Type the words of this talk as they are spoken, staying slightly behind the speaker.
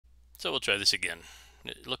So we'll try this again.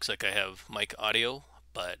 It looks like I have mic audio,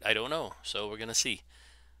 but I don't know. So we're gonna see.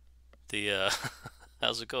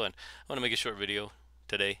 How's it going? I want to make a short video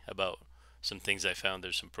today about some things I found.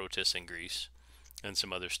 There's some protests in Greece and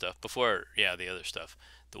some other stuff. The other stuff.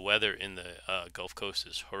 The weather in the Gulf Coast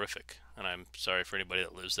is horrific, and I'm sorry for anybody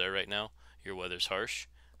that lives there right now. Your weather's harsh.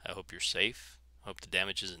 I hope you're safe. I hope the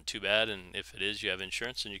damage isn't too bad, and if it is, you have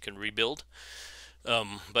insurance and you can rebuild.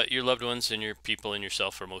 But your loved ones and your people and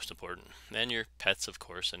yourself are most important, and your pets, of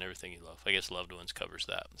course, and everything you love. I guess loved ones covers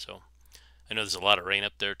that. So I know there's a lot of rain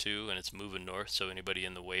up there too, and it's moving north. So anybody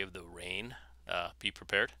in the way of the rain, be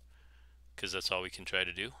prepared, because that's all we can try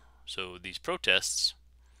to do. So these protests,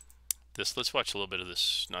 let's watch a little bit of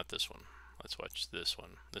this. Not this one. Let's watch this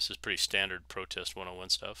one. This is pretty standard protest 101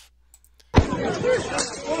 stuff.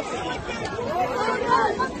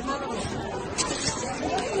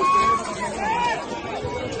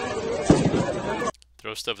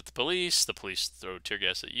 Throw stuff at the police throw tear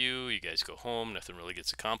gas at you, you guys go home, nothing really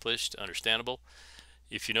gets accomplished. Understandable.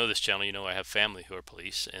 If you know this channel, you know I have family who are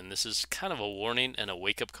police, and this is kind of a warning and a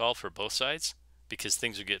wake-up call for both sides, because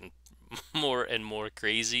things are getting more and more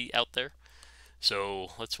crazy out there.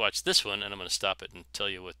 So let's watch this one, and I'm going to stop it and tell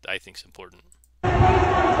you what I think is important.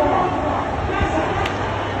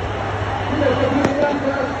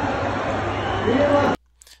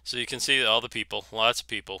 So you can see all the people, lots of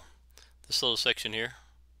people. This little section here,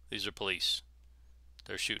 these are police.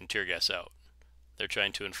 They're shooting tear gas out. They're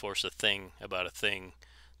trying to enforce a thing about a thing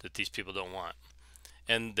that these people don't want.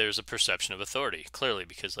 And there's a perception of authority, clearly,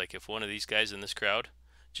 because like if one of these guys in this crowd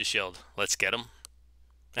just yelled, "Let's get them,"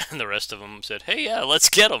 and the rest of them said, "Hey, yeah, let's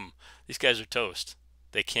get them," these guys are toast.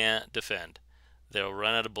 They can't defend. They'll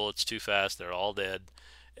run out of bullets too fast. They're all dead.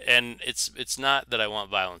 And it's not that I want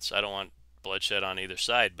violence. I don't want bloodshed on either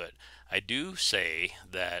side, but I do say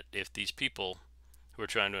that if these people who are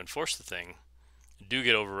trying to enforce the thing do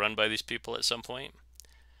get overrun by these people at some point,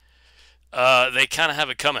 they kind of have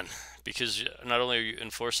it coming, because not only are you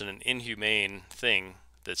enforcing an inhumane thing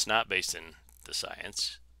that's not based in the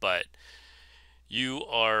science, but you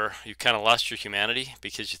kind of lost your humanity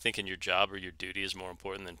because you're thinking your job or your duty is more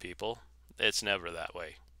important than people. It's never that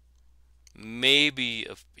way. Maybe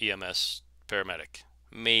a EMS paramedic,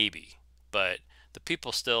 maybe, but the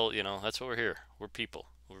people still, that's what we're here. We're people.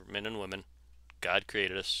 We're men and women. God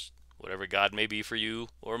created us. Whatever God may be for you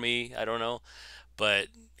or me, I don't know. But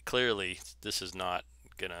clearly, this is not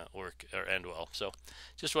going to work or end well. So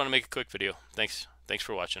just want to make a quick video. Thanks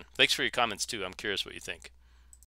for watching. Thanks for your comments, too. I'm curious what you think.